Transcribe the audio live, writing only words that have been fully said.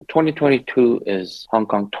2022 is Hong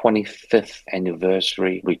Kong 25th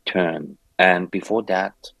anniversary return. And before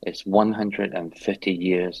that, it's 150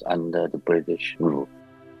 years under the British rule.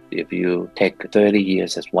 If you take 30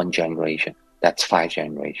 years as one generation, that's 5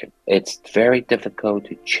 generations. It's very difficult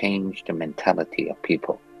to change the mentality of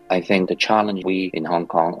people. I think the challenge we in Hong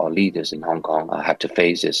Kong or leaders in Hong Kong have to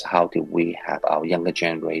face is how do we have our younger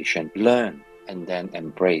generation learn and then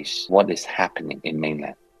embrace what is happening in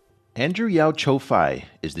mainland. Andrew Yao Cho-fai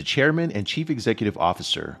is the chairman and chief executive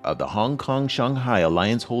officer of the Hong Kong-Shanghai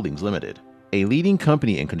Alliance Holdings Limited, a leading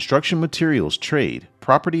company in construction materials trade,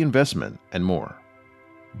 property investment, and more.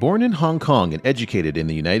 Born in Hong Kong and educated in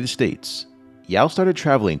the United States, Yao started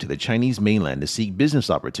traveling to the Chinese mainland to seek business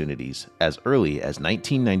opportunities as early as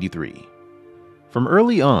 1993. From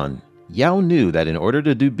early on, Yao knew that in order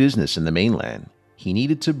to do business in the mainland, he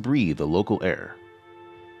needed to breathe the local air.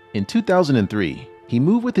 In 2003, he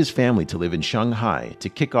moved with his family to live in Shanghai to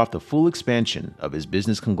kick off the full expansion of his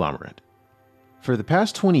business conglomerate. For the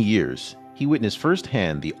past 20 years, he witnessed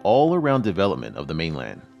firsthand the all-around development of the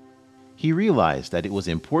mainland. He realized that it was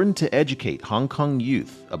important to educate Hong Kong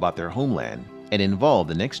youth about their homeland and involve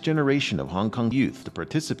the next generation of Hong Kong youth to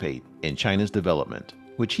participate in China's development,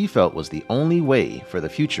 which he felt was the only way for the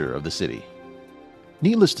future of the city.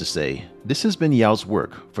 Needless to say, this has been Yao's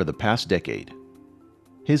work for the past decade.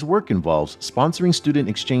 His work involves sponsoring student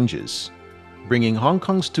exchanges, bringing Hong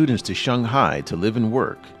Kong students to Shanghai to live and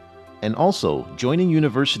work, and also joining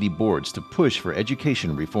university boards to push for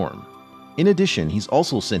education reform. In addition, he's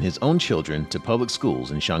also sent his own children to public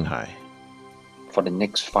schools in Shanghai. For the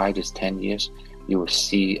next 5 to 10 years, you will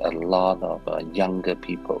see a lot of younger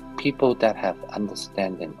people that have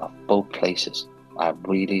understanding of both places are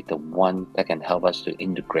really the one that can help us to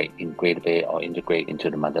integrate in Greater Bay or integrate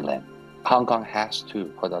into the motherland. Hong Kong has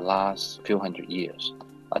to, for the last few hundred years,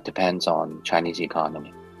 depends on Chinese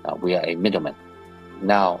economy. We are a middleman.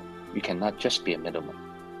 Now, you cannot just be a middleman.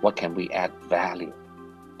 What can we add value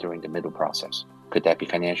during the middle process? Could that be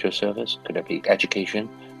financial service? Could that be education?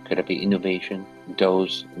 Could it be innovation?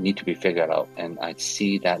 Those need to be figured out. And I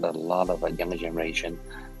see that a lot of a younger generation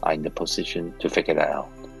are in the position to figure that out.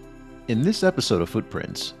 In this episode of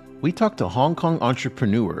Footprints, we talk to Hong Kong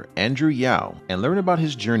entrepreneur Andrew Yao and learn about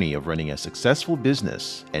his journey of running a successful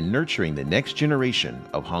business and nurturing the next generation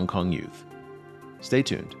of Hong Kong youth. Stay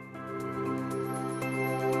tuned.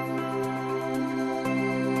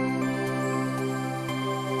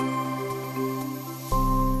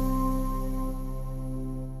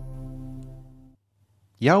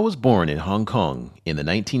 Yao was born in Hong Kong in the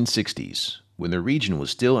 1960s when the region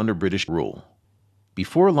was still under British rule.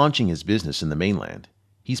 Before launching his business in the mainland,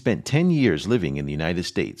 he spent 10 years living in the United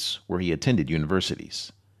States, where he attended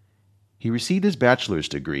universities. He received his bachelor's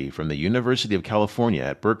degree from the University of California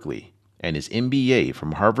at Berkeley and his MBA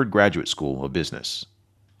from Harvard Graduate School of Business.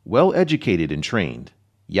 Well educated and trained,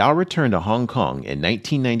 Yao returned to Hong Kong in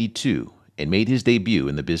 1992 and made his debut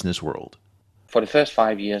in the business world. For the first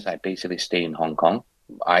 5 years, I basically stayed in Hong Kong.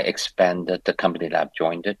 I expanded the company that I've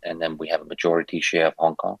joined it, and then we have a majority share of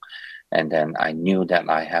Hong Kong. And then I knew that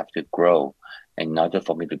I have to grow. In order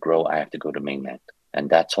for me to grow, I have to go to mainland. And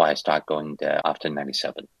that's why I started going there after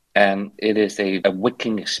 97. And it is a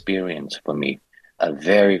wicked experience for me, a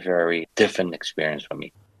very, very different experience for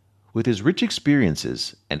me. With his rich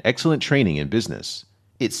experiences and excellent training in business,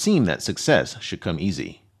 it seemed that success should come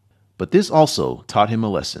easy. But this also taught him a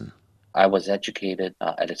lesson. I was educated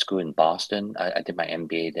at a school in Boston. I did my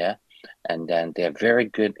MBA there. And then they're very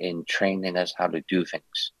good in training us how to do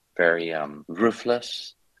things. Very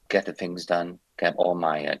ruthless, get the things done, get all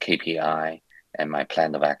my KPI and my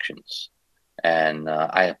plan of actions. And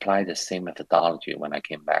I applied the same methodology when I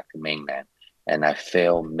came back to mainland, and I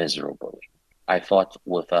failed miserably. I thought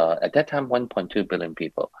with, at that time, 1.2 billion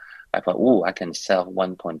people, I thought, I can sell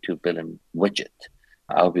 1.2 billion widget.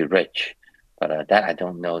 I'll be rich. But that I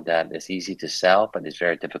don't know that it's easy to sell, but it's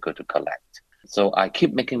very difficult to collect. So I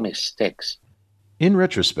keep making mistakes. In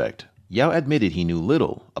retrospect, Yao admitted he knew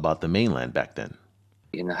little about the mainland back then.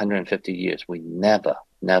 In 150 years, we never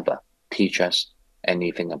teach us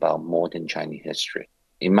anything about modern Chinese history.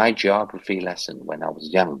 In my geography lesson when I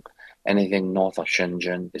was young, anything north of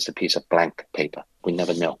Shenzhen is a piece of blank paper. We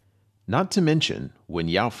never know. Not to mention, when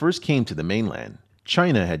Yao first came to the mainland,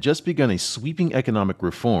 China had just begun a sweeping economic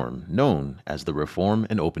reform known as the Reform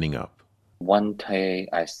and Opening Up. One day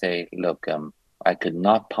I say, look, I could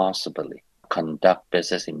not possibly conduct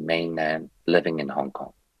business in mainland living in Hong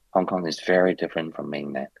Kong. Hong Kong is very different from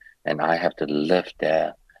mainland, and I have to live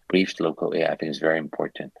there, breathe local air. I think it's very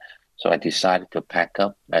important. So I decided to pack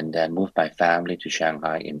up and then move my family to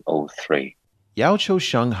Shanghai in 2003. Yao chose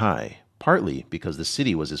Shanghai partly because the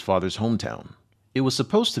city was his father's hometown. It was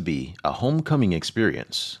supposed to be a homecoming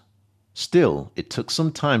experience. Still, it took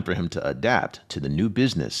some time for him to adapt to the new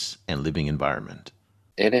business and living environment.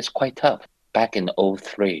 It is quite tough. Back in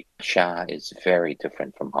 '03, Shanghai is very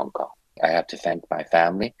different from Hong Kong. I have to thank my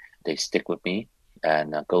family. They stick with me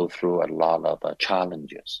and go through a lot of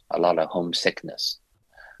challenges, a lot of homesickness.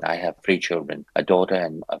 I have 3 children, a daughter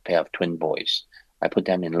and a pair of twin boys. I put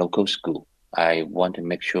them in local school. I want to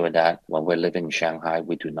make sure that when we're living in Shanghai,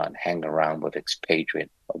 we do not hang around with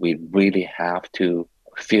expatriates. We really have to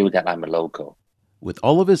feel that I'm a local. With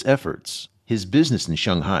all of his efforts, his business in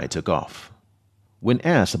Shanghai took off. When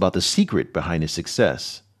asked about the secret behind his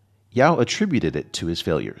success, Yao attributed it to his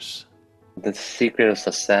failures. The secret of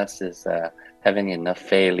success is having enough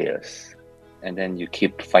failures, and then you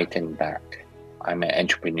keep fighting back. I'm an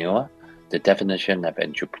entrepreneur. The definition of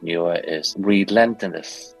entrepreneur is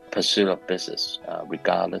relentless pursuit of business,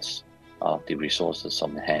 regardless of the resources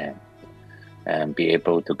on hand, and be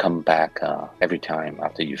able to come back every time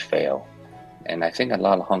after you fail. And I think a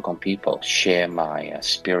lot of Hong Kong people share my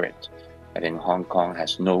spirit. I think Hong Kong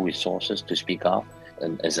has no resources to speak of,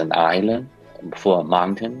 and is an island full of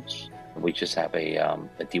mountains. We just have a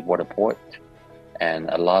deep water port and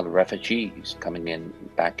a lot of refugees coming in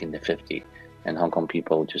back in the 50s. And Hong Kong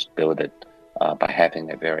people just built it by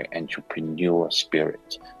having a very entrepreneur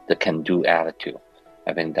spirit, the can-do attitude.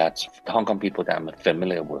 I think that's the Hong Kong people that I'm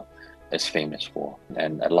familiar with is famous for.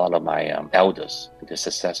 And a lot of my elders, the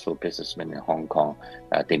successful businessmen in Hong Kong,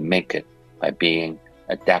 they make it by being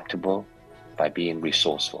adaptable, by being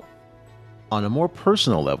resourceful. On a more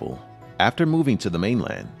personal level, after moving to the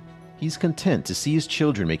mainland, he's content to see his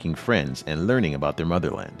children making friends and learning about their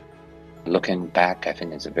motherland. Looking back, I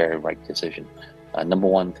think it's a very right decision. Number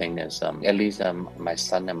one thing is, at least my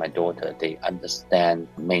son and my daughter, they understand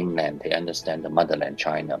mainland, they understand the motherland,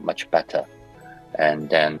 China, much better. And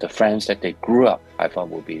then the friends that they grew up, I thought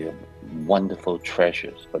would be wonderful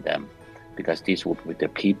treasures for them, because these would be the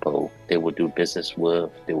people they would do business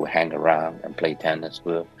with, they would hang around and play tennis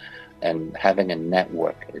with. And having a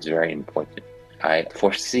network is very important. I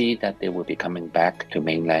foresee that they will be coming back to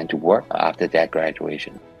mainland to work after their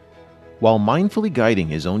graduation. While mindfully guiding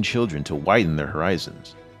his own children to widen their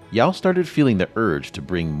horizons, Yao started feeling the urge to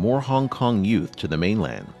bring more Hong Kong youth to the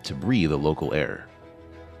mainland to breathe the local air.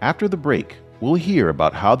 After the break, we'll hear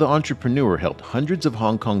about how the entrepreneur helped hundreds of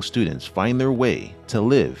Hong Kong students find their way to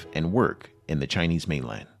live and work in the Chinese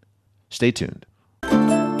mainland. Stay tuned.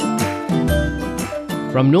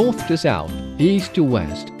 From north to south, east to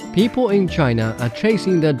west, people in China are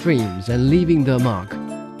chasing their dreams and leaving their mark.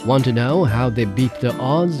 Want to know how they beat the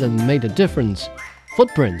odds and made a difference?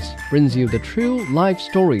 Footprints brings you the true life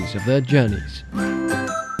stories of their journeys.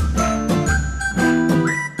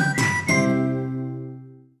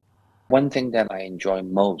 One thing that I enjoy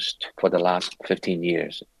most for the last 15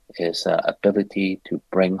 years is ability to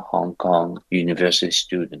bring Hong Kong university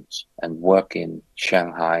students and work in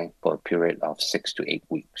Shanghai for a period of 6 to 8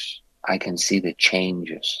 weeks. I can see the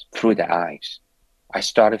changes through their eyes. I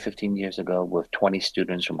started 15 years ago with 20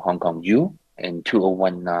 students from Hong Kong U. In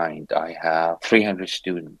 2019, I have 300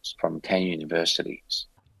 students from 10 universities.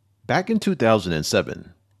 Back in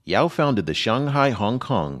 2007, Yao founded the Shanghai Hong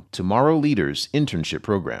Kong Tomorrow Leaders Internship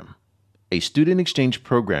Program, a student exchange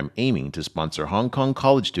program aiming to sponsor Hong Kong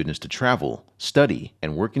college students to travel, study,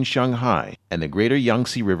 and work in Shanghai and the greater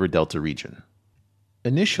Yangtze River Delta region.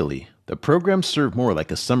 Initially, the program served more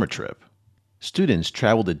like a summer trip. Students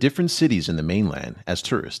traveled to different cities in the mainland as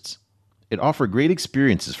tourists. It offered great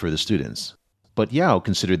experiences for the students, but Yao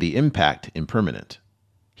considered the impact impermanent.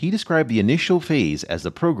 He described the initial phase as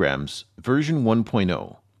the program's version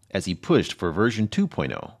 1.0, as he pushed for version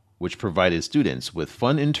 2.0, which provided students with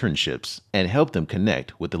fun internships and helped them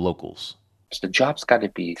connect with the locals. The job's got to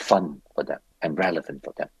be fun for them and relevant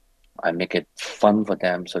for them. I make it fun for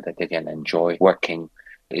them so that they can enjoy working.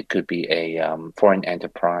 It could be a foreign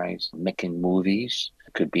enterprise making movies.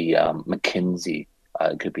 It could be McKinsey.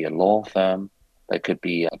 It could be a law firm. It could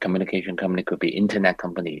be a communication company. It could be an internet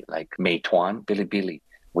company like Meituan, Bilibili.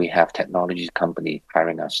 We have technology company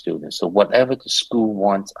hiring our students. So whatever the school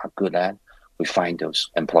wants are good at, we find those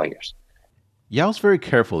employers. Yao's very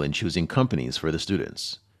careful in choosing companies for the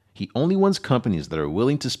students. He only wants companies that are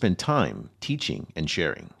willing to spend time teaching and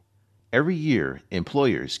sharing. Every year,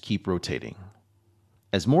 employers keep rotating.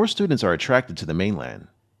 As more students are attracted to the mainland,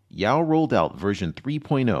 Yao rolled out version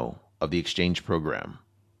 3.0 of the exchange program.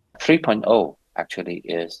 3.0 actually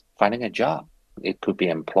is finding a job. It could be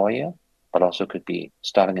employer, but also could be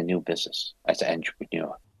starting a new business as an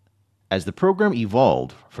entrepreneur. As the program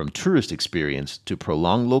evolved from tourist experience to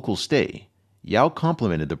prolonged local stay, Yao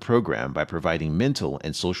complemented the program by providing mental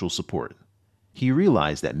and social support. He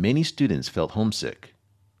realized that many students felt homesick.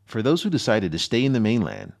 For those who decided to stay in the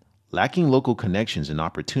mainland, lacking local connections and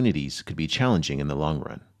opportunities could be challenging in the long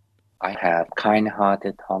run. I have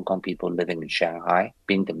kind-hearted Hong Kong people living in Shanghai,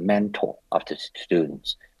 being the mentor of the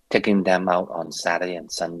students, taking them out on Saturday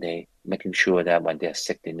and Sunday, making sure that when they're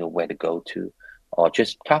sick, they know where to go to, or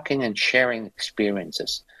just talking and sharing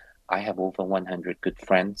experiences. I have over 100 good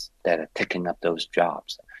friends that are taking up those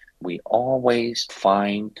jobs. We always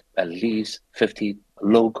find at least 50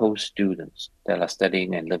 local students that are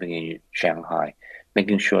studying and living in Shanghai,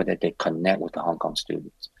 making sure that they connect with the Hong Kong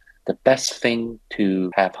students. The best thing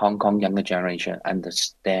to have Hong Kong younger generation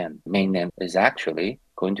understand mainland is actually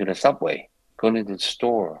going to the subway, going to the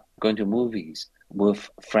store, going to movies with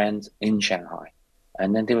friends in Shanghai.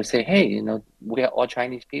 And then they will say, hey, we are all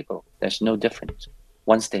Chinese people. There's no difference.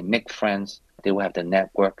 Once they make friends, they will have the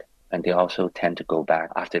network, and they also tend to go back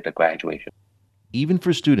after the graduation. Even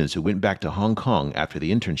for students who went back to Hong Kong after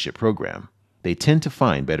the internship program, they tend to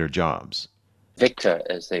find better jobs. Victor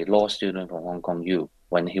is a law student from Hong Kong U.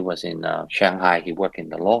 When he was in Shanghai, he worked in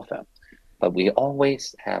the law firm. But we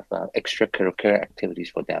always have extracurricular activities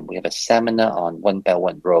for them. We have a seminar on One Belt,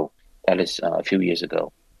 One Road. That is a few years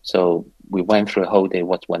ago. So we went through a whole day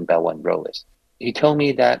what One Belt, One Road is. He told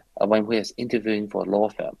me that when we was interviewing for a law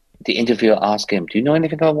firm, the interviewer asked him, do you know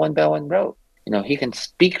anything about One Belt, One Road? He can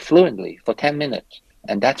speak fluently for 10 minutes.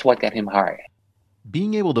 And that's what got him hired.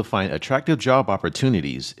 Being able to find attractive job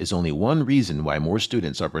opportunities is only one reason why more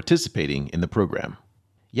students are participating in the program.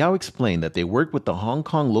 Yao explained that they worked with the Hong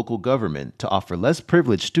Kong local government to offer less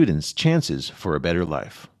privileged students chances for a better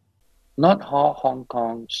life. Not all Hong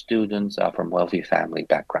Kong students are from wealthy family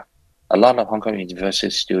background. A lot of Hong Kong university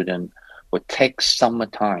students would take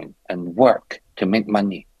summertime and work to make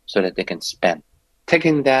money so that they can spend.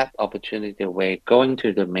 Taking that opportunity away, going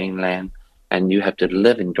to the mainland, and you have to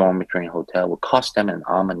live in dormitory and hotel will cost them an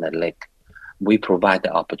arm and a leg. We provide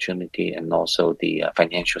the opportunity and also the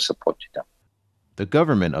financial support to them. The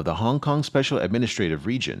government of the Hong Kong Special Administrative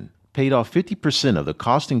Region paid off 50% of the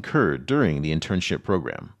cost incurred during the internship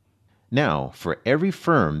program. Now, for every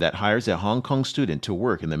firm that hires a Hong Kong student to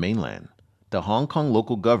work in the mainland, the Hong Kong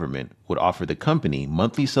local government would offer the company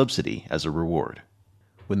monthly subsidy as a reward.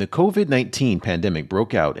 When the COVID-19 pandemic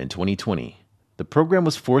broke out in 2020, the program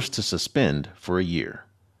was forced to suspend for a year.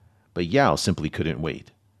 But Yao simply couldn't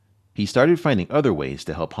wait. He started finding other ways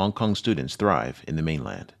to help Hong Kong students thrive in the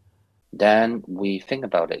mainland. Then we think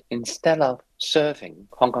about it. Instead of serving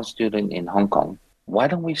Hong Kong students in Hong Kong, why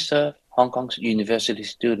don't we serve Hong Kong's university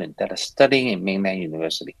students that are studying in mainland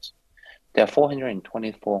universities? There are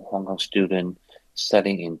 424 Hong Kong students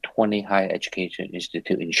studying in 20 higher education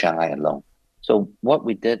institutes in Shanghai alone. So what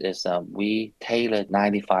we did is we tailored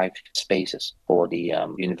 95 spaces for the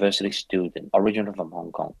university student originally from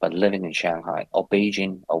Hong Kong, but living in Shanghai or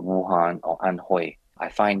Beijing or Wuhan or Anhui. I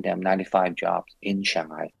find them 95 jobs in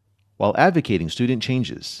Shanghai. While advocating student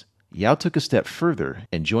changes, Yao took a step further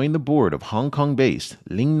and joined the board of Hong Kong-based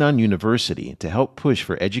Lingnan University to help push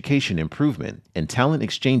for education improvement and talent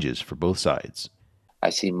exchanges for both sides. I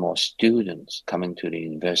see more students coming to the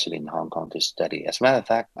university in Hong Kong to study. As a matter of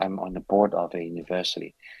fact, I'm on the board of a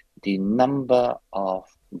university. The number of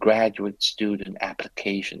graduate student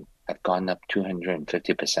applications have gone up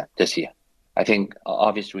 250% this year. I think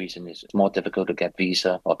obvious reason is it's more difficult to get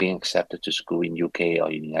visa or being accepted to school in UK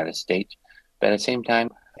or in the United States. But at the same time,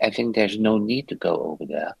 I think there's no need to go over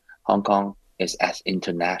there. Hong Kong is as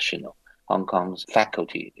international. Hong Kong's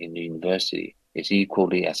faculty in the university is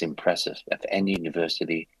equally as impressive as any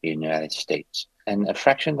university in the United States, and a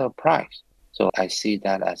fraction of the price. So I see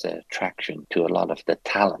that as an attraction to a lot of the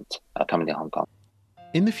talent coming to Hong Kong.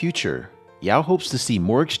 In the future, Yao hopes to see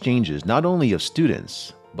more exchanges not only of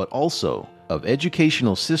students, but also of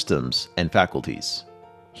educational systems and faculties.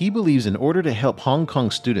 He believes in order to help Hong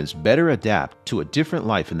Kong students better adapt to a different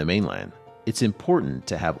life in the mainland, it's important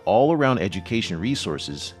to have all-around education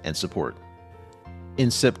resources and support. In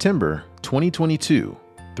September 2022,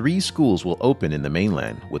 3 schools will open in the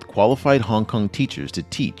mainland with qualified Hong Kong teachers to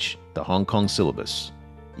teach the Hong Kong syllabus.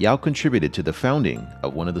 Yao contributed to the founding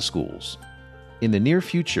of one of the schools. In the near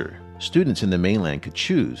future, students in the mainland could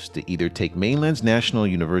choose to either take mainland's national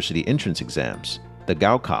university entrance exams, the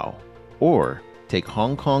Gaokao, or take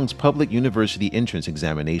Hong Kong's public university entrance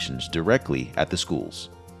examinations directly at the schools.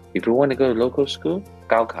 If you want to go to local school,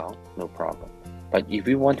 Gaokao, no problem. But if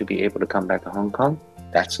you want to be able to come back to Hong Kong,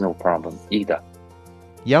 that's no problem either.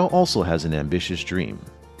 Yao also has an ambitious dream.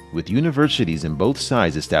 With universities in both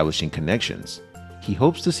sides establishing connections, He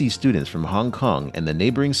hopes to see students from Hong Kong and the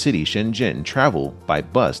neighboring city Shenzhen travel by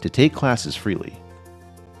bus to take classes freely.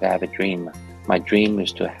 I have a dream. My dream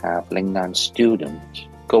is to have Lingnan students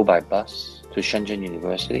go by bus to Shenzhen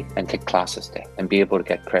University and take classes there and be able to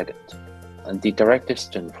get credit. And the direct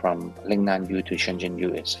distance from Lingnan U to Shenzhen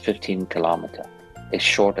U is 15 kilometers. It's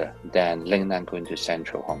shorter than Lingnan going to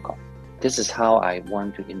central Hong Kong. This is how I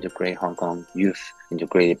want to integrate Hong Kong youth into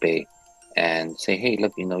Greater Bay and say, hey,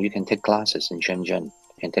 look, you can take classes in Shenzhen,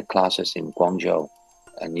 you can take classes in Guangzhou,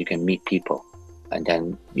 and you can meet people. And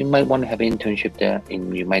then you might want to have an internship there,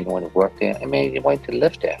 and you might want to work there, and maybe you want to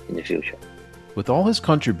live there in the future. With all his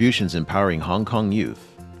contributions empowering Hong Kong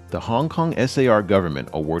youth, the Hong Kong SAR government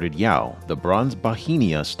awarded Yao the Bronze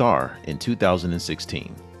Bauhinia Star in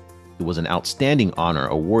 2016. It was an outstanding honor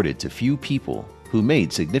awarded to few people who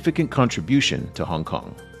made significant contribution to Hong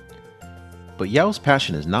Kong. But Yao's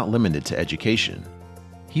passion is not limited to education.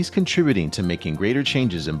 He's contributing to making greater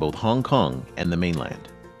changes in both Hong Kong and the mainland.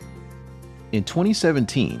 In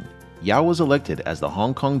 2017, Yao was elected as the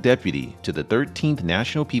Hong Kong deputy to the 13th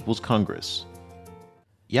National People's Congress.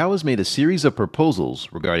 Yao has made a series of proposals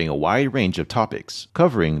regarding a wide range of topics,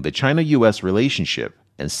 covering the China-US relationship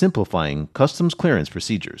and simplifying customs clearance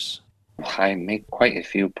procedures. I make quite a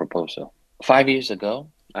few proposals. 5 years ago,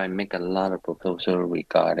 I make a lot of proposals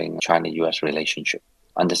regarding China-US relationship,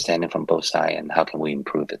 understanding from both sides and how can we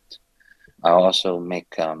improve it. I also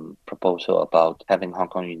make proposal about having Hong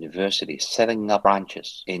Kong University setting up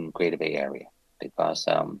branches in Greater Bay Area, because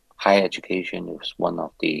higher education is one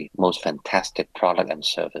of the most fantastic product and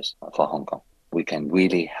service for Hong Kong. We can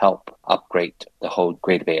really help upgrade the whole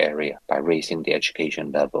Greater Bay Area by raising the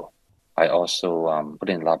education level. I also put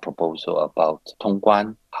in a lot of proposal about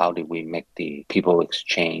Tongguan. How do we make the people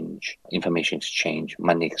exchange, information exchange,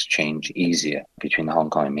 money exchange easier between Hong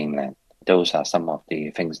Kong and mainland? Those are some of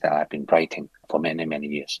the things that I've been writing for many, many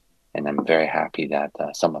years. And I'm very happy that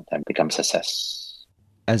some of them become success.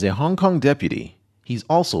 As a Hong Kong deputy, he's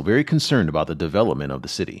also very concerned about the development of the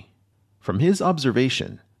city. From his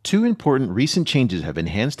observation, two important recent changes have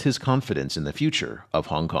enhanced his confidence in the future of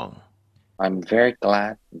Hong Kong. I'm very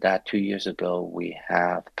glad that 2 years ago we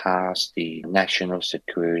have passed the national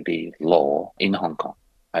security law in Hong Kong.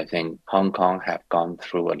 I think Hong Kong have gone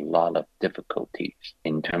through a lot of difficulties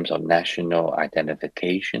in terms of national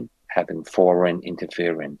identification, having foreign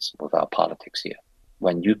interference with our politics here.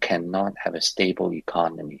 When you cannot have a stable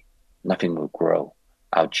economy, nothing will grow.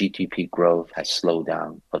 Our GDP growth has slowed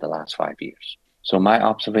down for the last 5 years. So my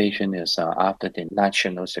observation is after the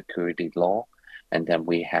national security law, and then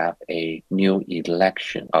we have a new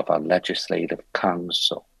election of our legislative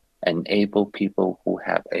council, enable people who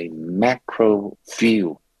have a macro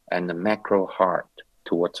view and a macro heart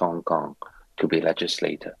towards Hong Kong to be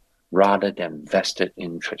legislator rather than vested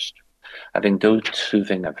interest. I think those two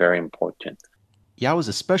things are very important. Yao is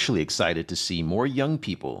especially excited to see more young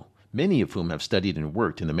people, many of whom have studied and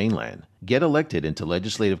worked in the mainland, get elected into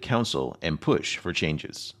legislative council and push for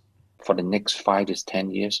changes. For the next 5 to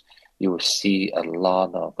 10 years, you will see a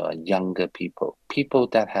lot of younger people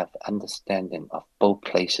that have understanding of both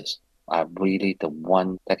places are really the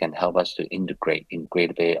one that can help us to integrate in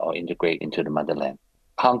Greater Bay or integrate into the motherland.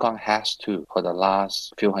 Hong Kong has to, for the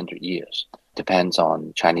last few hundred years, depends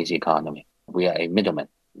on Chinese economy. We are a middleman.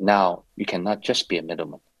 Now, you cannot just be a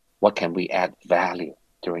middleman. What can we add value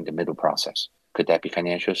during the middle process? Could that be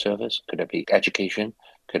financial service? Could that be education?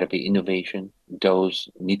 Could it be innovation? Those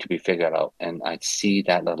need to be figured out. And I see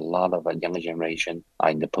that a lot of a younger generation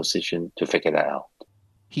are in the position to figure that out.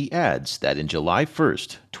 He adds that in July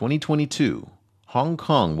 1st, 2022, Hong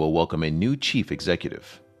Kong will welcome a new chief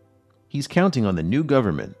executive. He's counting on the new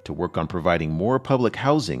government to work on providing more public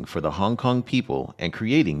housing for the Hong Kong people and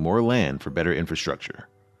creating more land for better infrastructure.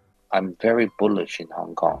 I'm very bullish in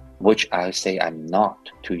Hong Kong, which I say I'm not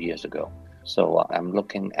 2 years ago. So I'm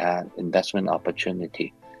looking at investment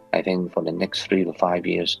opportunity. I think for the next 3 to 5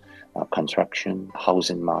 years, construction,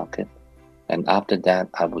 housing market. And after that,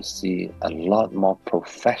 I will see a lot more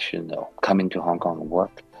professional coming to Hong Kong to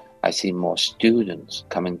work. I see more students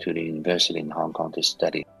coming to the university in Hong Kong to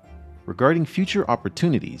study. Regarding future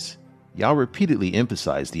opportunities, Yao repeatedly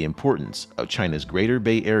emphasized the importance of China's Greater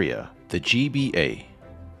Bay Area, the GBA.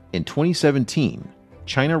 In 2017,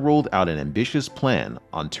 China rolled out an ambitious plan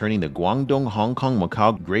on turning the Guangdong, Hong Kong,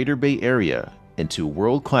 Macau Greater Bay Area into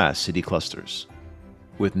world-class city clusters.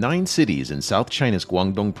 With 9 cities in South China's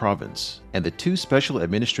Guangdong province and the 2 special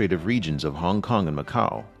administrative regions of Hong Kong and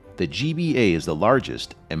Macau, the GBA is the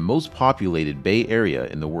largest and most populated bay area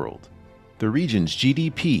in the world. The region's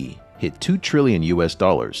GDP hit $2 trillion in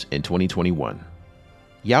 2021.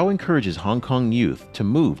 Yao encourages Hong Kong youth to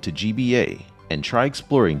move to GBA and try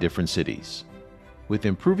exploring different cities. With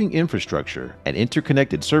improving infrastructure and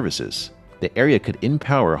interconnected services, the area could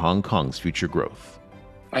empower Hong Kong's future growth.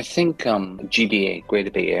 I think GBA, Greater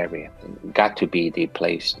Bay Area, got to be the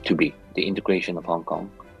place to be, the integration of Hong Kong.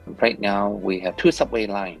 Right now, we have 2 subway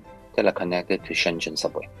lines that are connected to Shenzhen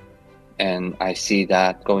subway. And I see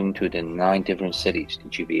that going to the 9 different cities in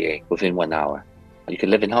GBA within 1 hour. You can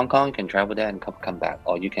live in Hong Kong, you can travel there and come back,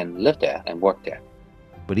 or you can live there and work there.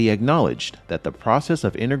 But he acknowledged that the process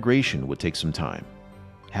of integration would take some time.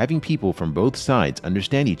 Having people from both sides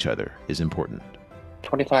understand each other is important.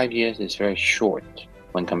 25 years is very short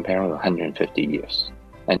when comparing with 150 years.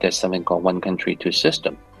 And there's something called one country, 2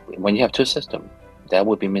 systems. When you have 2 systems, there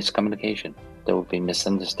will be miscommunication, there will be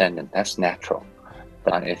misunderstanding. That's natural.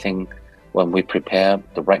 But I think when we prepare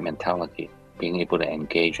the right mentality, being able to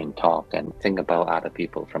engage and talk and think about other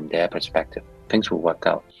people from their perspective, things will work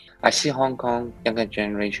out. I see Hong Kong younger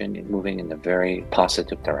generation moving in a very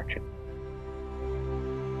positive direction.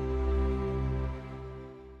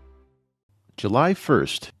 July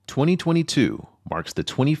 1st, 2022 marks the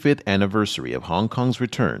 25th anniversary of Hong Kong's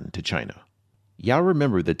return to China. Yao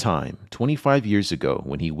remembered the time 25 years ago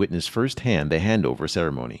when he witnessed firsthand the handover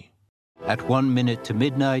ceremony. At 1 minute to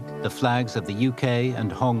midnight, the flags of the UK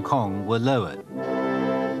and Hong Kong were lowered.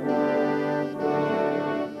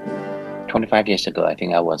 25 years ago, I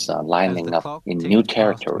think I was lining up in new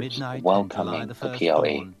territories, welcoming the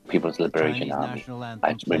PLA, People's Liberation Army.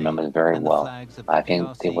 I remember it very well. I think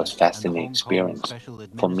it was a fascinating experience.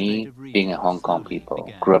 For me, being a Hong Kong people,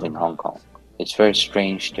 grew up in Hong Kong, it's very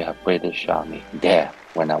strange to have British Army there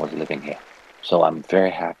when I was living here. So I'm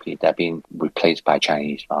very happy that being replaced by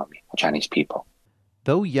Chinese Army, Chinese people.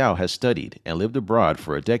 Though Yao has studied and lived abroad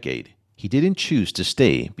for a decade, he didn't choose to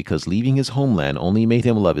stay because leaving his homeland only made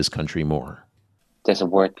him love his country more. There's a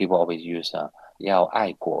word people always use, 要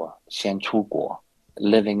爱国,先出国.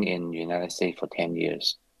 Living in the United States for 10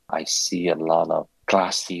 years, I see a lot of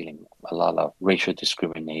glass ceiling, a lot of racial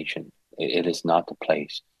discrimination. It is not the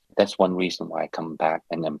place. That's one reason why I come back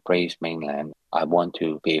and embrace mainland. I want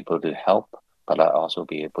to be able to help, but I also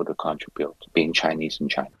be able to contribute to being Chinese in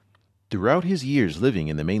China. Throughout his years living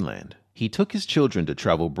in the mainland, he took his children to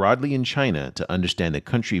travel broadly in China to understand the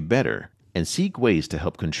country better and seek ways to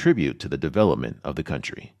help contribute to the development of the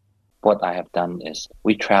country. What I have done is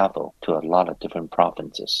we travel to a lot of different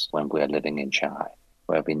provinces when we are living in Shanghai.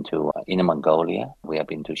 We have been to Inner Mongolia, we have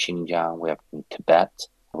been to Xinjiang, we have been to Tibet,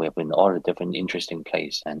 we have been to all the different interesting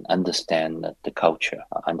places and understand the culture,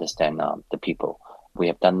 understand the people. We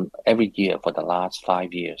have done every year for the last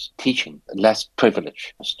 5 years teaching less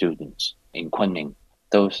privileged students in Kunming.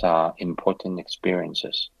 Those are important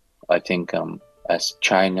experiences. I think as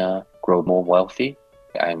China grows more wealthy,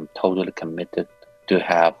 I'm totally committed to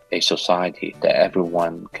have a society that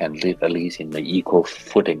everyone can live at least in the equal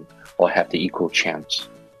footing or have the equal chance.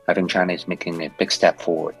 I think China is making a big step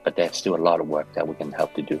forward, but there's still a lot of work that we can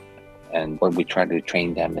help to do. And what we try to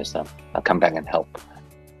train them is come back and help.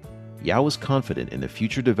 Yao was confident in the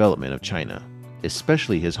future development of China,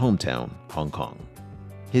 especially his hometown, Hong Kong.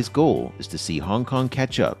 His goal is to see Hong Kong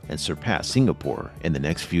catch up and surpass Singapore in the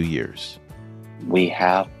next few years. We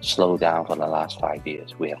have slowed down for the last 5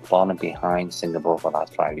 years. We have fallen behind Singapore for the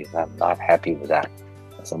last 5 years. I'm not happy with that.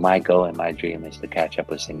 So my goal and my dream is to catch up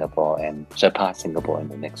with Singapore and surpass Singapore in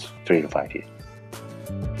the next 3 to 5 years.